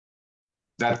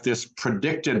that this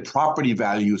predicted property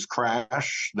values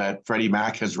crash that Freddie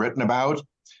Mac has written about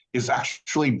is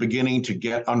actually beginning to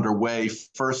get underway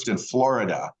first in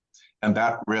Florida. And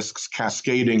that risks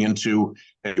cascading into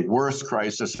a worse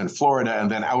crisis in Florida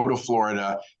and then out of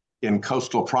Florida in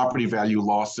coastal property value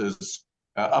losses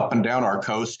up and down our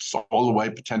coasts, all the way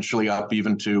potentially up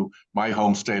even to my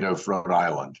home state of Rhode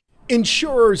Island.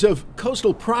 Insurers of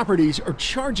coastal properties are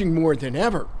charging more than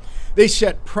ever. They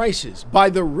set prices by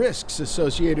the risks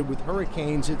associated with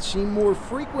hurricanes that seem more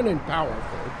frequent and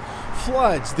powerful,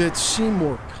 floods that seem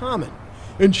more common,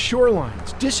 and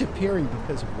shorelines disappearing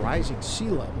because of rising sea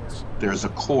levels. There's a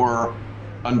core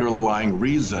underlying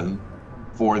reason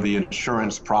for the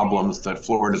insurance problems that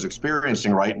Florida is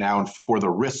experiencing right now and for the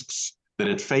risks that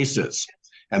it faces.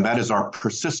 And that is our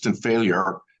persistent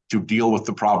failure to deal with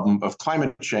the problem of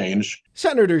climate change.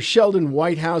 Senator Sheldon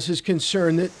Whitehouse is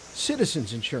concerned that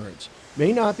Citizens Insurance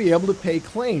may not be able to pay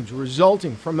claims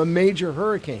resulting from a major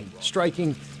hurricane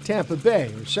striking Tampa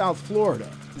Bay or South Florida.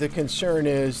 The concern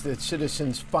is that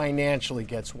Citizens financially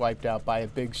gets wiped out by a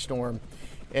big storm,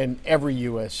 and every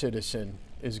U.S. citizen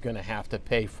is going to have to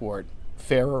pay for it,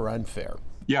 fair or unfair.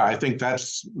 Yeah, I think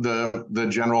that's the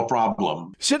general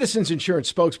problem. Citizens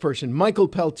Insurance spokesperson Michael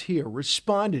Peltier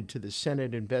responded to the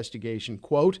Senate investigation,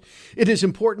 quote, "It is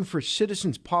important for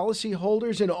Citizens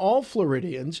policyholders and all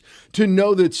Floridians to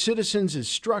know that Citizens is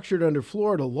structured under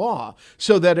Florida law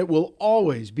so that it will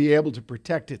always be able to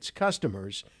protect its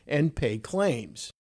customers and pay claims."